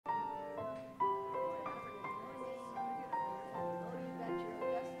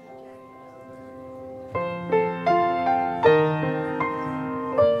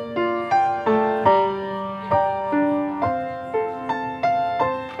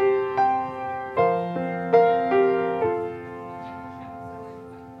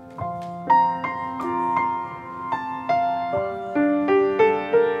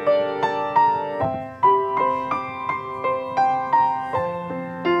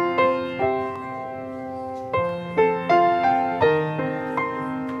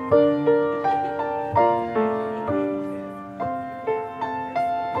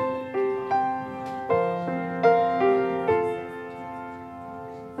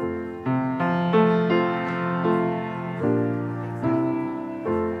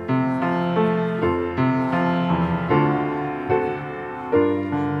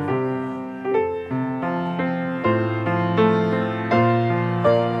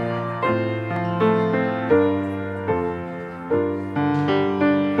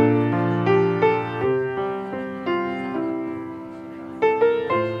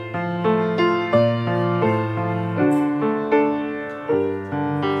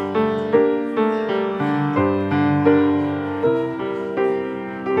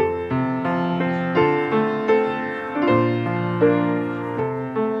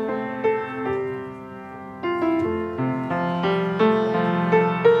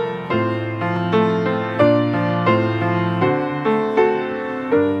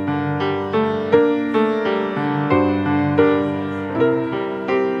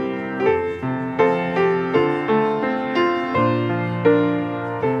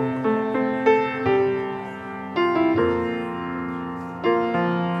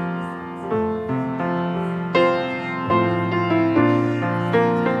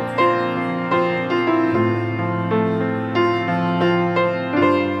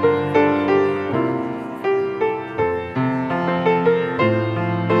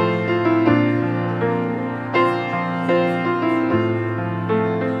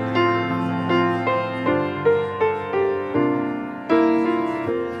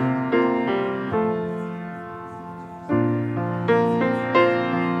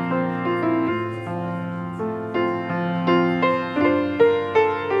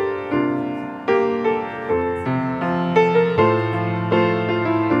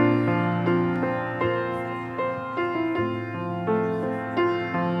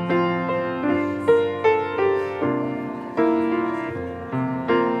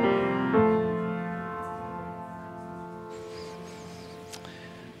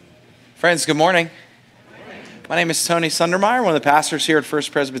Friends, good morning. My name is Tony Sundermeyer, one of the pastors here at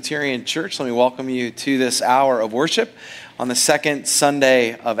First Presbyterian Church. Let me welcome you to this hour of worship on the second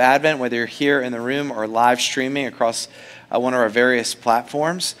Sunday of Advent, whether you're here in the room or live streaming across one of our various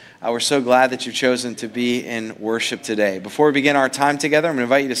platforms. We're so glad that you've chosen to be in worship today. Before we begin our time together, I'm going to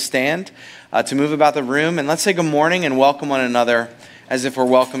invite you to stand, to move about the room, and let's say good morning and welcome one another as if we're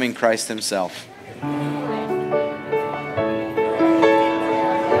welcoming Christ himself.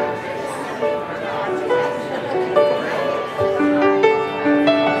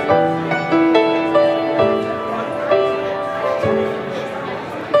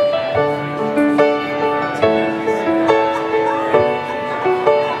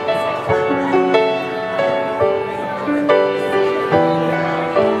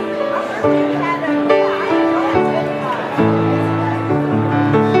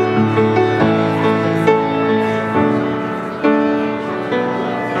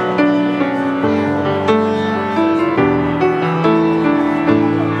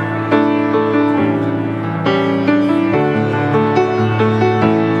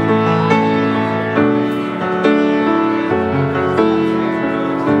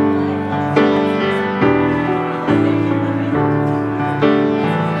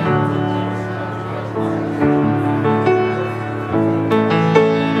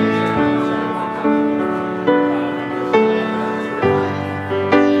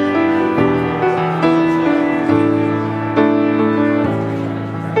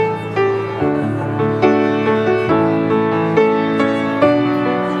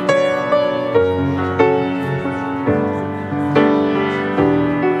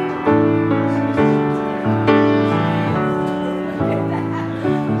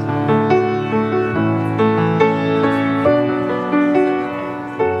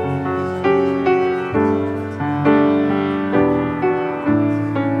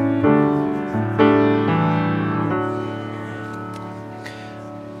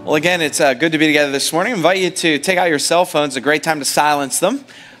 Well, again, it's good to be together this morning. I invite you to take out your cell phones. A great time to silence them.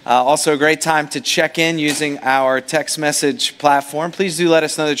 Also a great time to check in using our text message platform. Please do let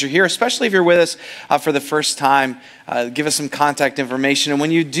us know that you're here, especially if you're with us for the first time. Give us some contact information. And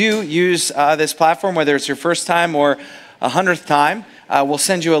when you do use this platform, whether it's your first time or 100th time, we'll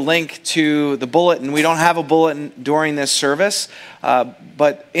send you a link to the bulletin. We don't have a bulletin during this service,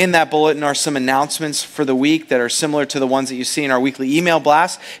 but in that bulletin are some announcements for the week that are similar to the ones that you see in our weekly email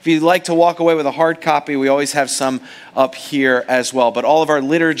blast. If you'd like to walk away with a hard copy, we always have some up here as well. But all of our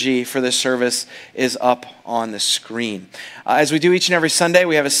liturgy for this service is up on the screen. As we do each and every Sunday,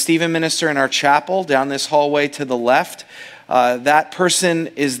 we have a Stephen minister in our chapel down this hallway to the left. That person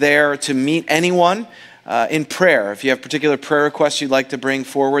is there to meet anyone in prayer. If you have particular prayer requests you'd like to bring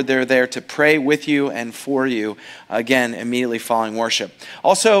forward, they're there to pray with you and for you, again, immediately following worship.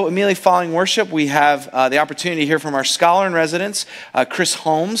 Also, immediately following worship, we have the opportunity to hear from our scholar in residence, Chris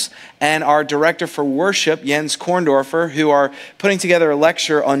Holmes, and our director for worship, Jens Korndorfer, who are putting together a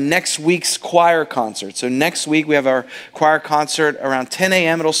lecture on next week's choir concert. So next week, we have our choir concert around 10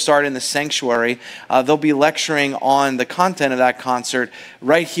 a.m. It'll start in the sanctuary. They'll be lecturing on the content of that concert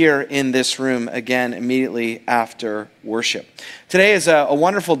right here in this room, again, immediately after worship. Today is a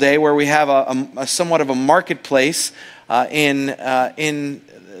wonderful day where we have a somewhat of a marketplace in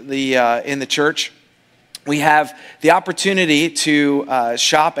the church. We have the opportunity to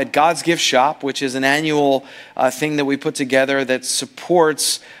shop at God's Gift Shop, which is an annual thing that we put together that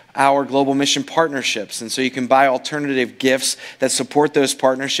supports our global mission partnerships. And so you can buy alternative gifts that support those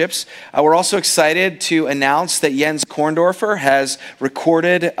partnerships. We're also excited to announce that Jens Korndorfer has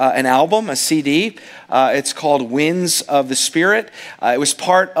recorded an album, a CD. It's called Winds of the Spirit. It was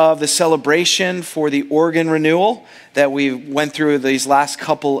part of the celebration for the organ renewal that we went through these last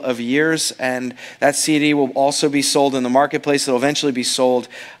couple of years, and that CD will also be sold in the marketplace. It'll eventually be sold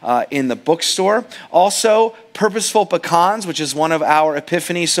in the bookstore. Also, Purposeful Pecans, which is one of our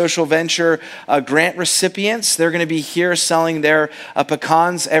Epiphany Social Venture grant recipients. They're going to be here selling their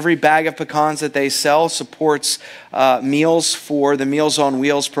pecans. Every bag of pecans that they sell supports meals for the Meals on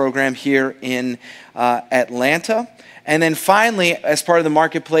Wheels program here in Atlanta. And then finally, as part of the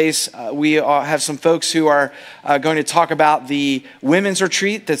marketplace, we have some folks who are going to talk about the women's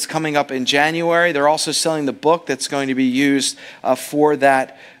retreat that's coming up in January. They're also selling the book that's going to be used for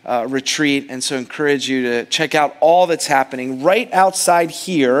that retreat. And so I encourage you to check out all that's happening right outside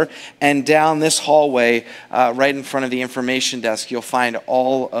here and down this hallway, right in front of the information desk. You'll find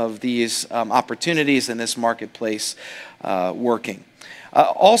all of these opportunities in this marketplace working.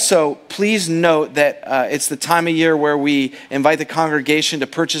 Also, please note that it's the time of year where we invite the congregation to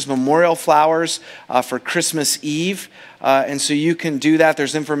purchase memorial flowers for Christmas Eve. And so you can do that.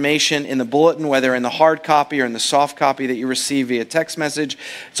 There's information in the bulletin, whether in the hard copy or in the soft copy that you receive via text message.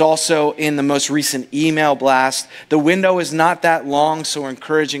 It's also in the most recent email blast. The window is not that long, so we're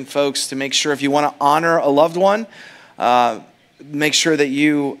encouraging folks to make sure if you want to honor a loved one, make sure that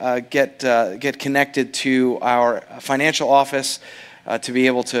you get connected to our financial office to be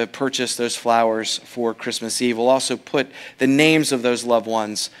able to purchase those flowers for Christmas Eve. We'll also put the names of those loved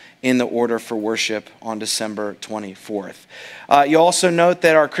ones in the order for worship on December 24th. You also note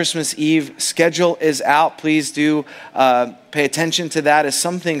that our Christmas Eve schedule is out. Please do pay attention to that, as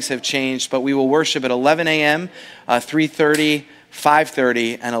some things have changed, but we will worship at 11 a.m., 3:30,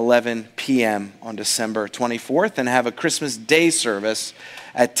 5:30, and 11 p.m. on December 24th, and have a Christmas Day service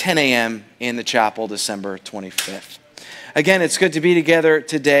at 10 a.m. in the chapel December 25th. Again, it's good to be together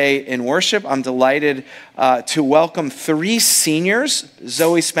today in worship. I'm delighted to welcome three seniors,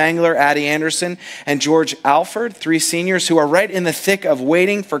 Zoe Spangler, Addie Anderson, and George Alford, three seniors who are right in the thick of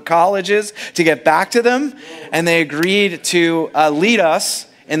waiting for colleges to get back to them, and they agreed to lead us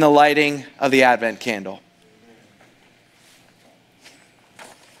in the lighting of the Advent candle.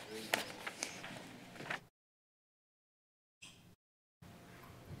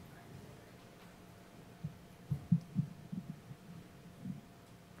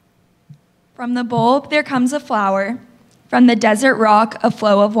 From the bulb there comes a flower, from the desert rock a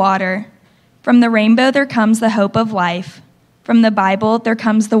flow of water. From the rainbow there comes the hope of life, from the Bible there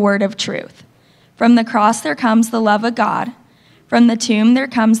comes the word of truth. From the cross there comes the love of God, from the tomb there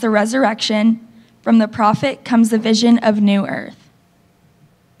comes the resurrection, from the prophet comes the vision of new earth.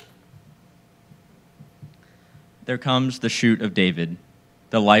 There comes the shoot of David,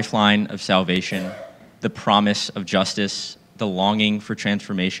 the lifeline of salvation, the promise of justice, the longing for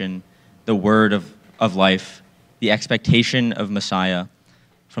transformation, the word of life, the expectation of Messiah.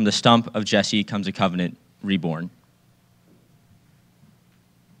 From the stump of Jesse comes a covenant reborn.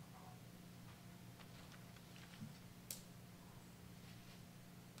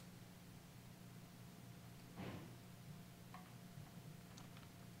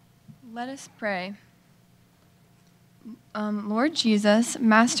 Let us pray. Lord Jesus,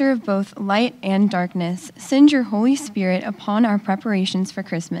 master of both light and darkness, send your Holy Spirit upon our preparations for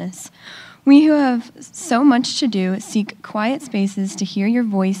Christmas. We who have so much to do seek quiet spaces to hear your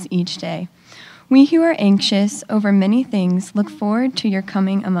voice each day. We who are anxious over many things look forward to your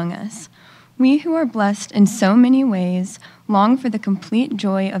coming among us. We who are blessed in so many ways long for the complete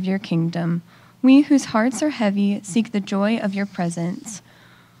joy of your kingdom. We whose hearts are heavy seek the joy of your presence.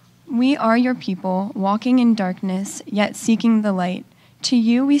 We are your people, walking in darkness, yet seeking the light. To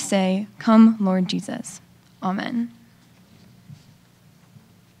you we say, come, Lord Jesus. Amen.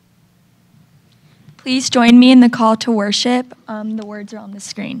 Please join me in the call to worship. The words are on the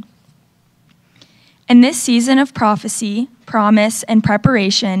screen. In this season of prophecy, promise, and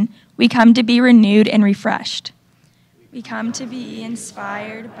preparation, we come to be renewed and refreshed. We come to be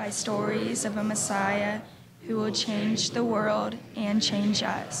inspired by stories of a Messiah who will change the world and change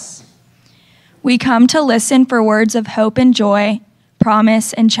us. We come to listen for words of hope and joy,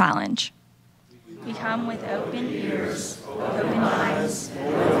 promise and challenge. We come with open ears, open eyes,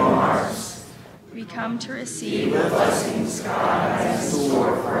 open hearts. We come to receive the blessings God has in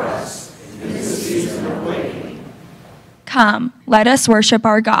store for us in this season of waiting. Come, let us worship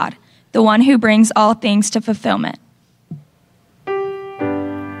our God, the one who brings all things to fulfillment.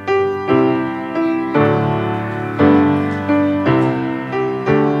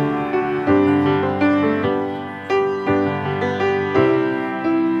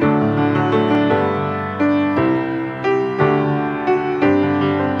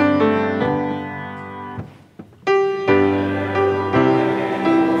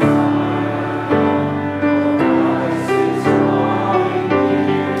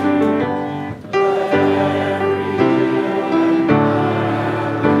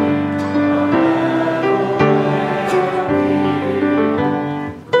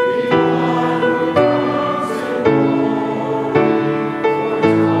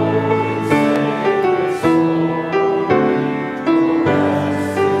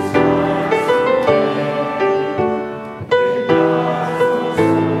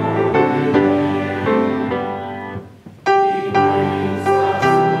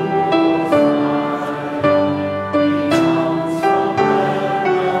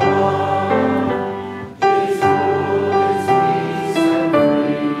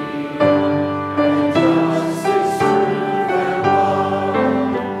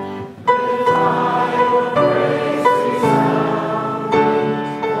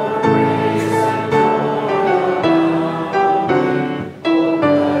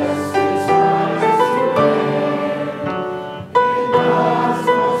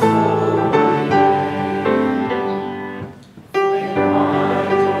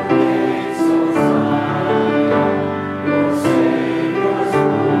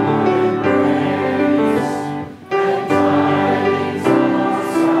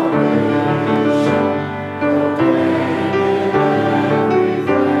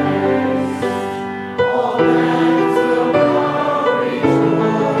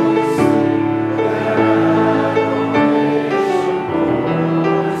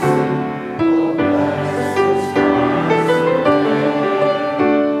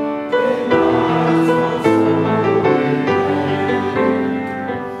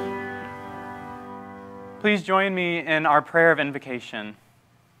 join me in our prayer of invocation?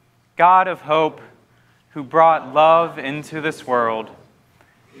 God of hope, who brought love into this world,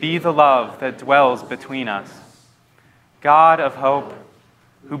 be the love that dwells between us. God of hope,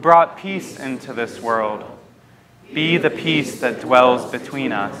 who brought peace into this world, be the peace that dwells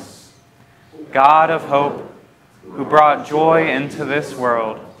between us. God of hope, who brought joy into this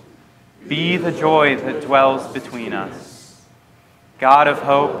world, be the joy that dwells between us. God of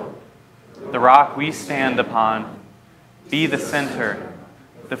hope, the rock we stand upon, be the center,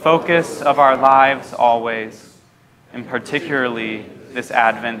 the focus of our lives always, and particularly this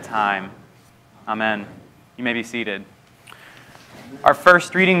Advent time. Amen. You may be seated. Our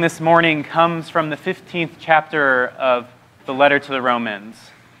first reading this morning comes from the 15th chapter of the letter to the Romans.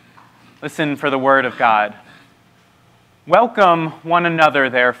 Listen for the word of God. Welcome one another,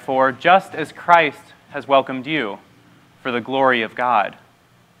 therefore, just as Christ has welcomed you, for the glory of God.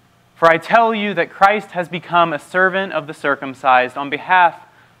 For I tell you that Christ has become a servant of the circumcised on behalf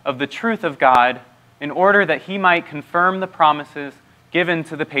of the truth of God, in order that he might confirm the promises given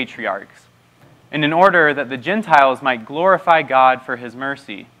to the patriarchs, and in order that the Gentiles might glorify God for his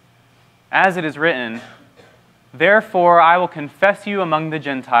mercy. As it is written, therefore I will confess you among the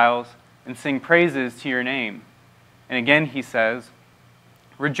Gentiles and sing praises to your name. And again he says,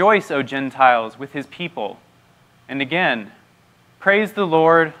 rejoice, O Gentiles, with his people. And again, praise the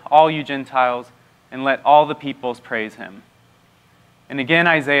Lord, all you Gentiles, and let all the peoples praise him. And again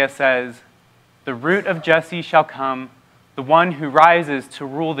Isaiah says, the root of Jesse shall come, the one who rises to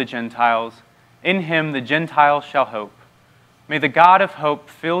rule the Gentiles. In him the Gentiles shall hope. May the God of hope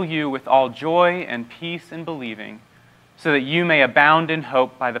fill you with all joy and peace in believing, so that you may abound in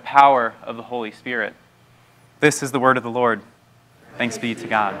hope by the power of the Holy Spirit. This is the word of the Lord. Thanks be to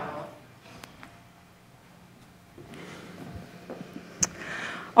God.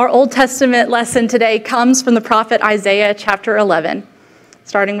 Our Old Testament lesson today comes from the prophet Isaiah chapter 11,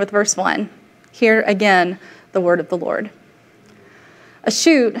 starting with verse 1. Hear again the word of the Lord. A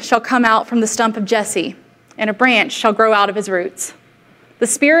shoot shall come out from the stump of Jesse, and a branch shall grow out of his roots. The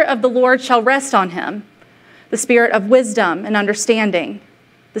Spirit of the Lord shall rest on him, the Spirit of wisdom and understanding,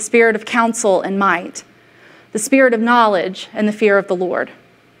 the Spirit of counsel and might, the Spirit of knowledge and the fear of the Lord.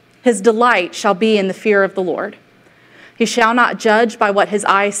 His delight shall be in the fear of the Lord. He shall not judge by what his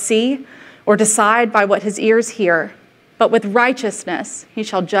eyes see, or decide by what his ears hear, but with righteousness he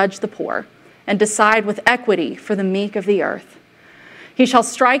shall judge the poor, and decide with equity for the meek of the earth. He shall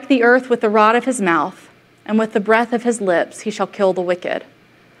strike the earth with the rod of his mouth, and with the breath of his lips he shall kill the wicked.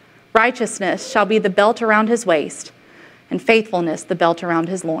 Righteousness shall be the belt around his waist, and faithfulness the belt around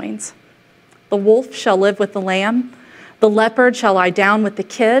his loins. The wolf shall live with the lamb, the leopard shall lie down with the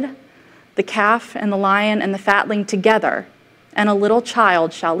kid, the calf and the lion and the fatling together, and a little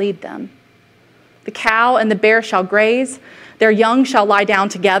child shall lead them. The cow and the bear shall graze, their young shall lie down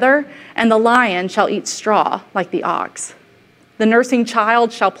together, and the lion shall eat straw like the ox. The nursing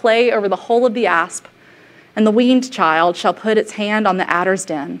child shall play over the hole of the asp, and the weaned child shall put its hand on the adder's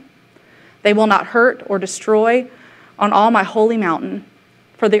den. They will not hurt or destroy on all my holy mountain,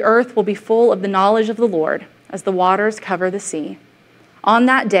 for the earth will be full of the knowledge of the Lord as the waters cover the sea. On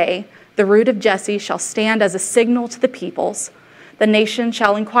that day, the root of Jesse shall stand as a signal to the peoples. The nation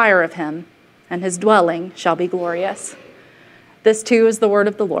shall inquire of him, and his dwelling shall be glorious. This too is the word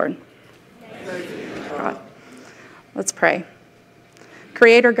of the Lord. God. Let's pray.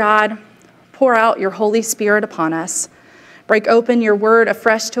 Creator God, pour out your Holy Spirit upon us. Break open your word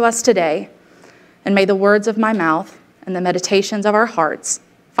afresh to us today, and may the words of my mouth and the meditations of our hearts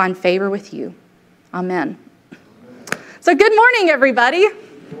find favor with you. Amen. So good morning, everybody.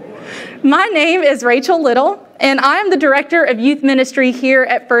 My name is Rachel Little, and I am the Director of Youth Ministry here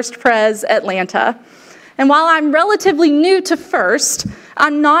at First Pres Atlanta. And while I'm relatively new to First,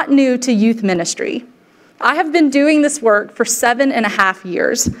 I'm not new to youth ministry. I have been doing this work for 7.5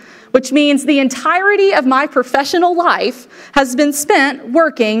 years, which means the entirety of my professional life has been spent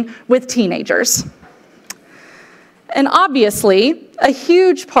working with teenagers. And obviously, a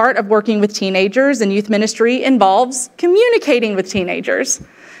huge part of working with teenagers in youth ministry involves communicating with teenagers.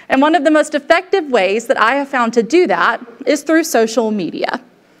 And one of the most effective ways that I have found to do that is through social media.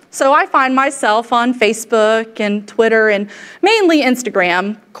 So I find myself on Facebook and Twitter and mainly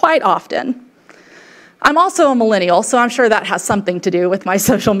Instagram quite often. I'm also a millennial, so I'm sure that has something to do with my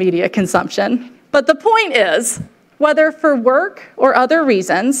social media consumption. But the point is, whether for work or other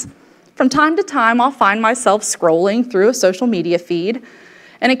reasons, from time to time I'll find myself scrolling through a social media feed,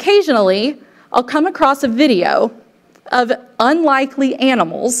 and occasionally I'll come across a video of unlikely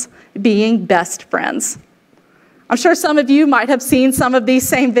animals being best friends. I'm sure some of you might have seen some of these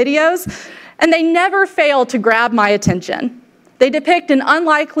same videos, and they never fail to grab my attention. They depict an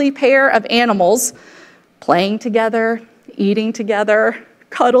unlikely pair of animals playing together, eating together,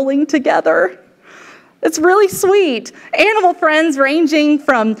 cuddling together. It's really sweet. Animal friends ranging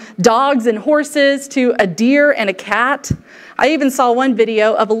from dogs and horses to a deer and a cat. I even saw one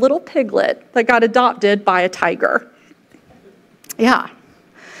video of a little piglet that got adopted by a tiger. Yeah.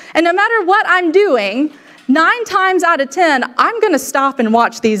 And no matter what I'm doing, 9 times out of 10, I'm going to stop and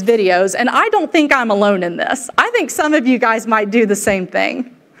watch these videos, and I don't think I'm alone in this. I think some of you guys might do the same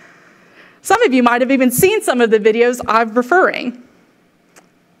thing. Some of you might have even seen some of the videos I'm referring.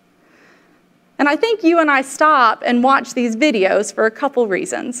 And I think you and I stop and watch these videos for a couple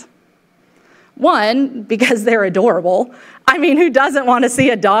reasons. One, because they're adorable. I mean, who doesn't want to see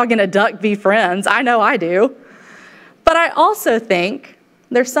a dog and a duck be friends? I know I do. But I also think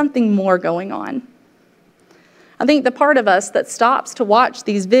there's something more going on. I think the part of us that stops to watch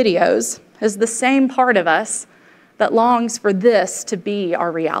these videos is the same part of us that longs for this to be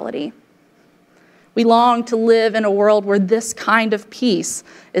our reality. We long to live in a world where this kind of peace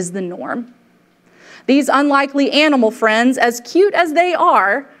is the norm. These unlikely animal friends, as cute as they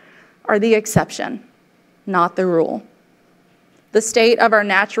are the exception, not the rule. The state of our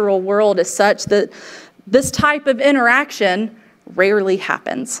natural world is such that this type of interaction rarely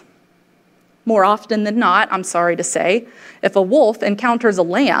happens. More often than not, I'm sorry to say, if a wolf encounters a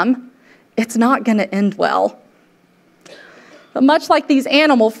lamb, it's not going to end well. But much like these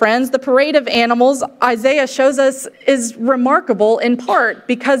animal friends, the parade of animals Isaiah shows us is remarkable in part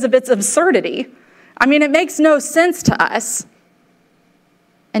because of its absurdity. I mean, it makes no sense to us.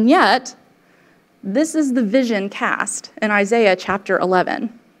 And yet, this is the vision cast in Isaiah chapter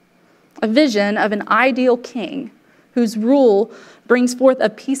 11. A vision of an ideal king whose rule brings forth a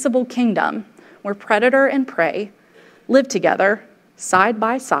peaceable kingdom where predator and prey live together side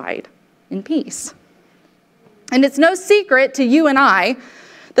by side in peace. And it's no secret to you and I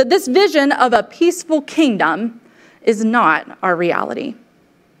that this vision of a peaceful kingdom is not our reality.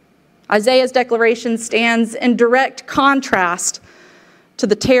 Isaiah's declaration stands in direct contrast to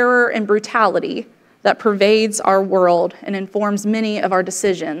the terror and brutality that pervades our world and informs many of our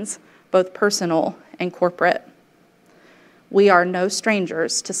decisions, both personal and corporate. We are no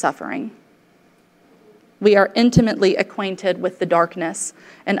strangers to suffering. We are intimately acquainted with the darkness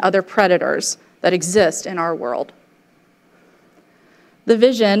and other predators that exist in our world. The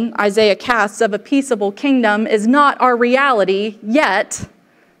vision Isaiah casts of a peaceable kingdom is not our reality, yet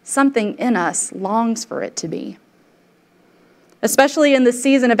something in us longs for it to be. Especially in the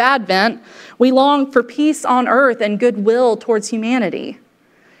season of Advent, we long for peace on earth and goodwill towards humanity.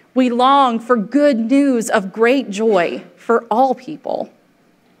 We long for good news of great joy for all people.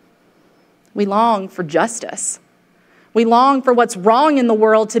 We long for justice. We long for what's wrong in the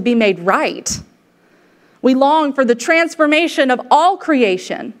world to be made right. We long for the transformation of all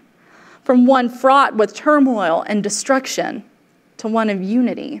creation from one fraught with turmoil and destruction to one of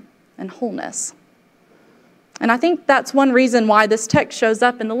unity and wholeness. And I think that's one reason why this text shows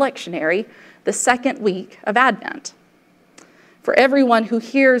up in the lectionary the second week of Advent. For everyone who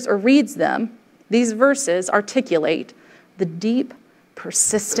hears or reads them, these verses articulate the deep,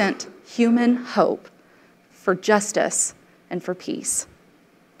 persistent human hope for justice and for peace.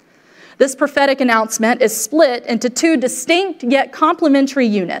 This prophetic announcement is split into 2 distinct yet complementary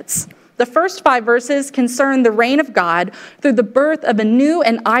units. The first 5 verses concern the reign of God through the birth of a new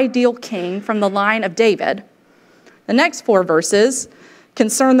and ideal king from the line of David. The next 4 verses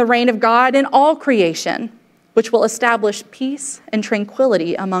concern the reign of God in all creation, which will establish peace and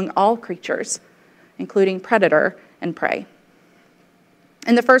tranquility among all creatures, including predator and prey.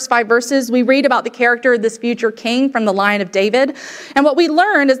 In the first 5 verses, we read about the character of this future king from the line of David. And what we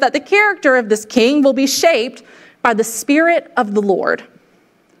learn is that the character of this king will be shaped by the Spirit of the Lord.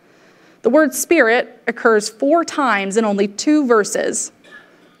 The word Spirit occurs 4 times in only 2 verses.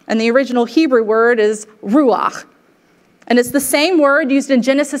 And the original Hebrew word is ruach. And it's the same word used in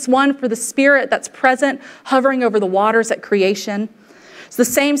Genesis 1 for the Spirit that's present, hovering over the waters at creation. It's the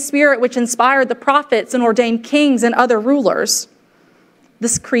same Spirit which inspired the prophets and ordained kings and other rulers.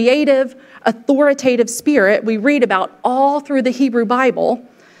 This creative, authoritative Spirit we read about all through the Hebrew Bible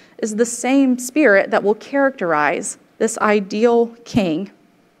is the same Spirit that will characterize this ideal king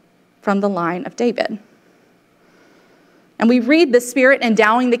from the line of David. And we read the Spirit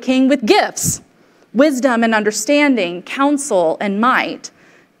endowing the king with gifts, wisdom and understanding, counsel and might,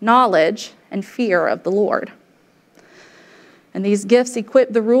 knowledge and fear of the Lord. And these gifts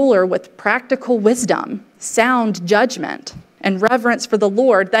equip the ruler with practical wisdom, sound judgment, and reverence for the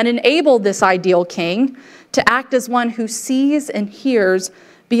Lord that enable this ideal king to act as one who sees and hears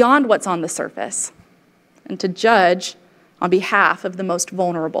beyond what's on the surface, and to judge on behalf of the most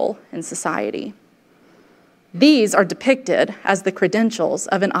vulnerable in society. These are depicted as the credentials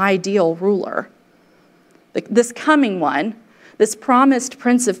of an ideal ruler. This coming one, this promised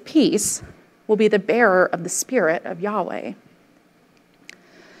Prince of Peace, will be the bearer of the Spirit of Yahweh.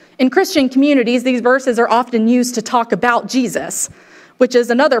 In Christian communities, these verses are often used to talk about Jesus, which is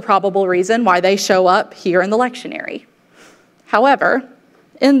another probable reason why they show up here in the lectionary. However,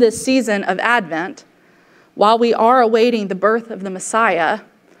 in this season of Advent, while we are awaiting the birth of the Messiah,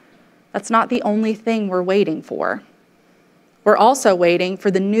 that's not the only thing we're waiting for. We're also waiting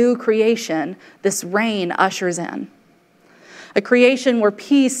for the new creation this reign ushers in. A creation where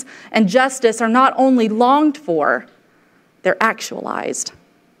peace and justice are not only longed for, they're actualized.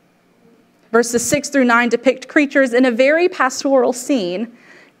 Verses 6 through 9 depict creatures in a very pastoral scene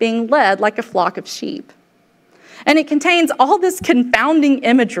being led like a flock of sheep. And it contains all this confounding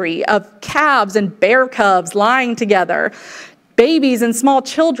imagery of calves and bear cubs lying together, babies and small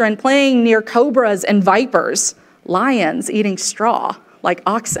children playing near cobras and vipers, lions eating straw like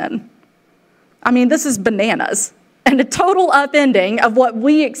oxen. I mean, this is bananas and a total upending of what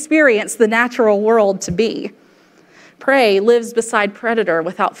we experience the natural world to be. Prey lives beside predator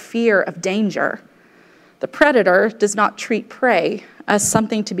without fear of danger. The predator does not treat prey as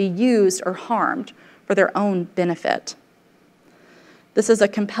something to be used or harmed for their own benefit. This is a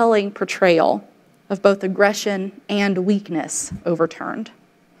compelling portrayal of both aggression and weakness overturned.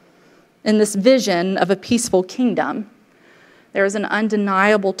 In this vision of a peaceful kingdom, there is an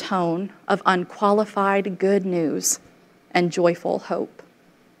undeniable tone of unqualified good news and joyful hope.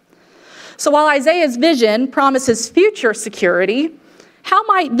 So while Isaiah's vision promises future security, how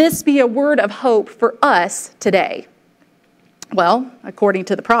might this be a word of hope for us today? Well, according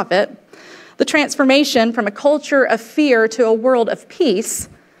to the prophet, the transformation from a culture of fear to a world of peace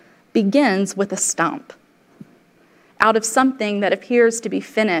begins with a stump. Out of something that appears to be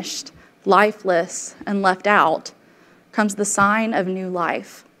finished, lifeless, and left out, comes the sign of new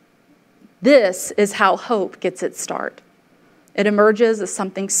life. This is how hope gets its start. It emerges as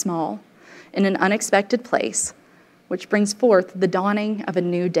something small in an unexpected place, which brings forth the dawning of a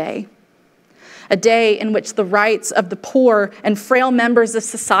new day. A day in which the rights of the poor and frail members of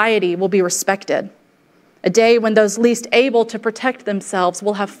society will be respected. A day when those least able to protect themselves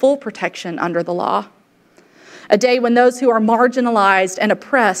will have full protection under the law. A day when those who are marginalized and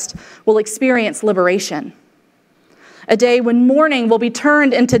oppressed will experience liberation. A day when mourning will be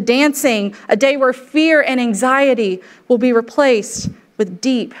turned into dancing. A day where fear and anxiety will be replaced with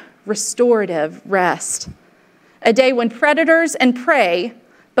deep, restorative rest. A day when predators and prey,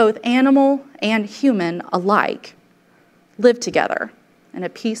 both animal and human alike, live together in a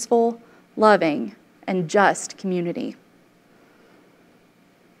peaceful, loving, and just community.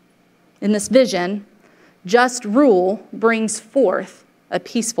 In this vision, just rule brings forth a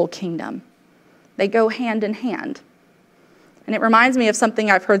peaceful kingdom. They go hand in hand. And it reminds me of something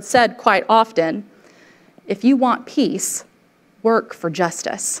I've heard said quite often. If you want peace, work for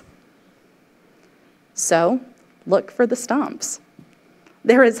justice. So, look for the stumps.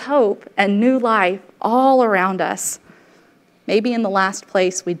 There is hope and new life all around us, maybe in the last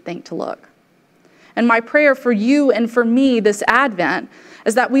place we'd think to look. And my prayer for you and for me this Advent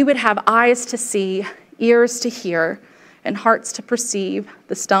is that we would have eyes to see, ears to hear, and hearts to perceive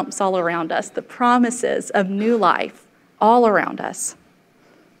the stumps all around us, the promises of new life all around us,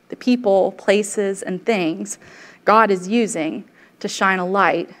 the people, places, and things God is using to shine a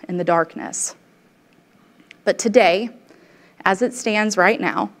light in the darkness. But today, as it stands right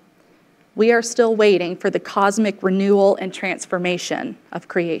now, we are still waiting for the cosmic renewal and transformation of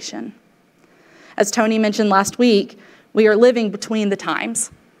creation. As Tony mentioned last week, we are living between the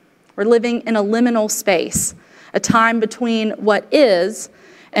times. We're living in a liminal space, a time between what is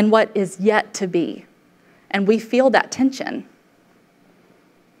and what is yet to be. And we feel that tension.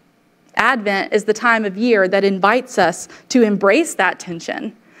 Advent is the time of year that invites us to embrace that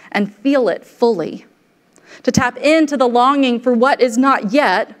tension and feel it fully, to tap into the longing for what is not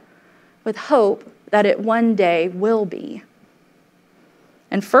yet with hope that it one day will be.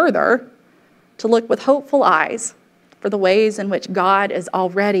 And further, to look with hopeful eyes for the ways in which God is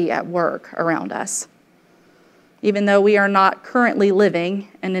already at work around us. Even though we are not currently living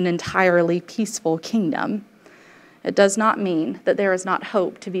in an entirely peaceful kingdom, it does not mean that there is not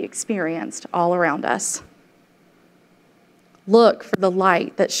hope to be experienced all around us. Look for the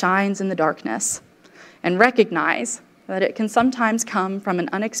light that shines in the darkness and recognize that it can sometimes come from an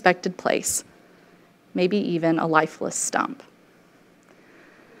unexpected place, maybe even a lifeless stump.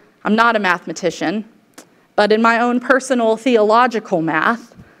 I'm not a mathematician, but in my own personal theological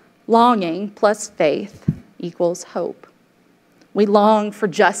math, Longing plus faith equals hope. We long for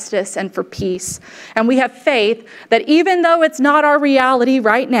justice and for peace, and we have faith that even though it's not our reality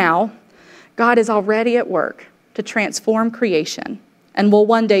right now, God is already at work to transform creation and will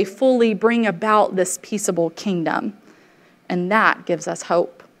one day fully bring about this peaceable kingdom. And that gives us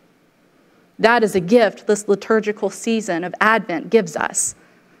hope. That is a gift this liturgical season of Advent gives us,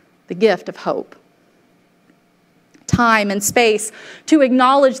 the gift of hope. Time and space to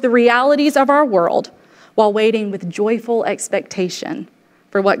acknowledge the realities of our world while waiting with joyful expectation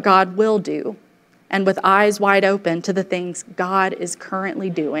for what God will do and with eyes wide open to the things God is currently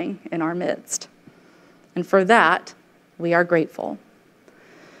doing in our midst. And for that, we are grateful.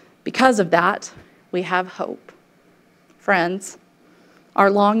 Because of that, we have hope. Friends, our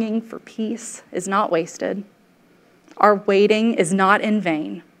longing for peace is not wasted. Our waiting is not in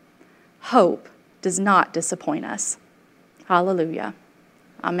vain. Hope does not disappoint us. Hallelujah.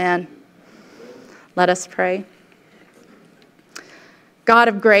 Amen. Let us pray. God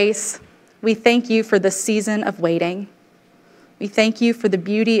of grace, we thank you for this season of waiting. We thank you for the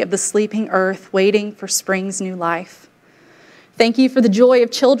beauty of the sleeping earth waiting for spring's new life. Thank you for the joy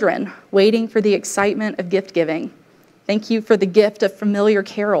of children waiting for the excitement of gift giving. Thank you for the gift of familiar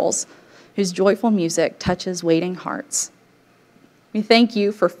carols whose joyful music touches waiting hearts. We thank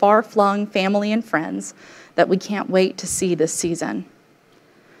you for far-flung family and friends that we can't wait to see this season.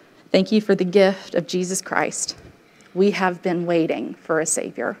 Thank you for the gift of Jesus Christ. We have been waiting for a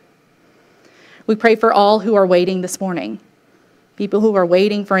Savior. We pray for all who are waiting this morning, people who are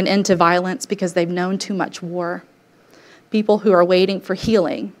waiting for an end to violence because they've known too much war, people who are waiting for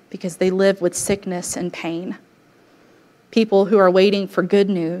healing because they live with sickness and pain, people who are waiting for good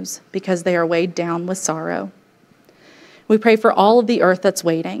news because they are weighed down with sorrow. We pray for all of the earth that's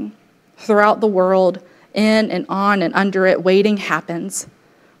waiting. Throughout the world, in and on and under it, waiting happens.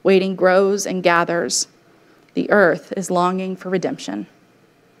 Waiting grows and gathers. The earth is longing for redemption.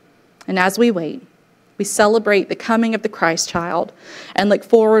 And as we wait, we celebrate the coming of the Christ child and look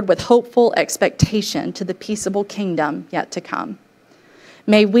forward with hopeful expectation to the peaceable kingdom yet to come.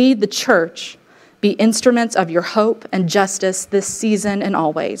 May we, the church, be instruments of your hope and justice this season and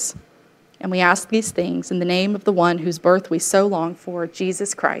always. And we ask these things in the name of the one whose birth we so long for,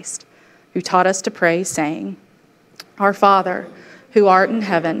 Jesus Christ, who taught us to pray, saying, Our Father, who art in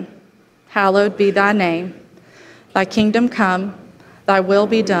heaven, hallowed be thy name. Thy kingdom come, thy will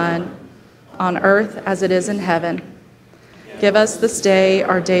be done, on earth as it is in heaven. Give us this day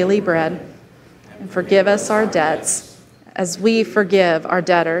our daily bread, and forgive us our debts, as we forgive our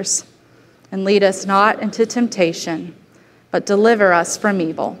debtors. And lead us not into temptation, but deliver us from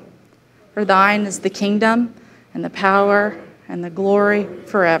evil. For thine is the kingdom, and the power, and the glory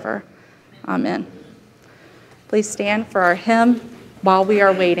forever. Amen. Please stand for our hymn, While We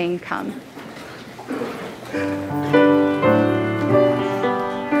Are Waiting, Come.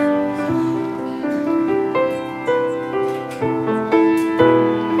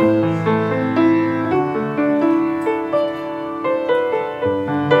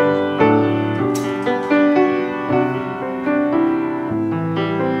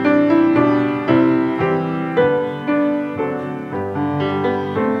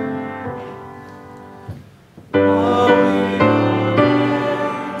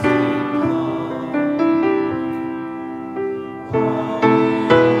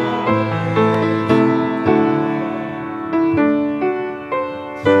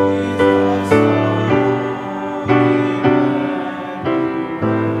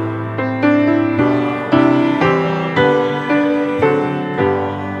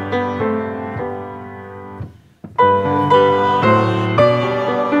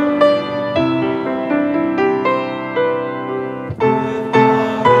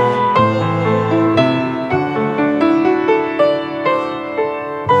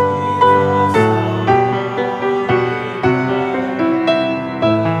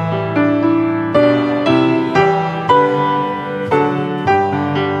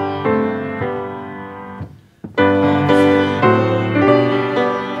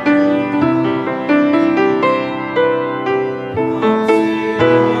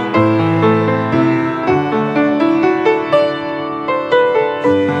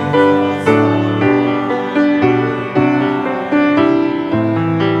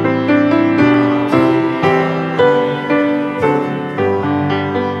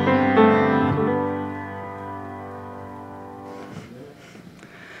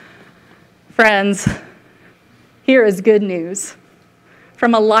 Friends, here is good news.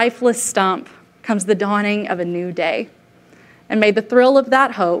 From a lifeless stump comes the dawning of a new day. And may the thrill of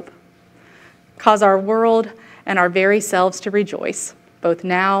that hope cause our world and our very selves to rejoice. both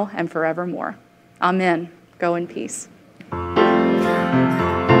now and forevermore. Amen. Go in peace.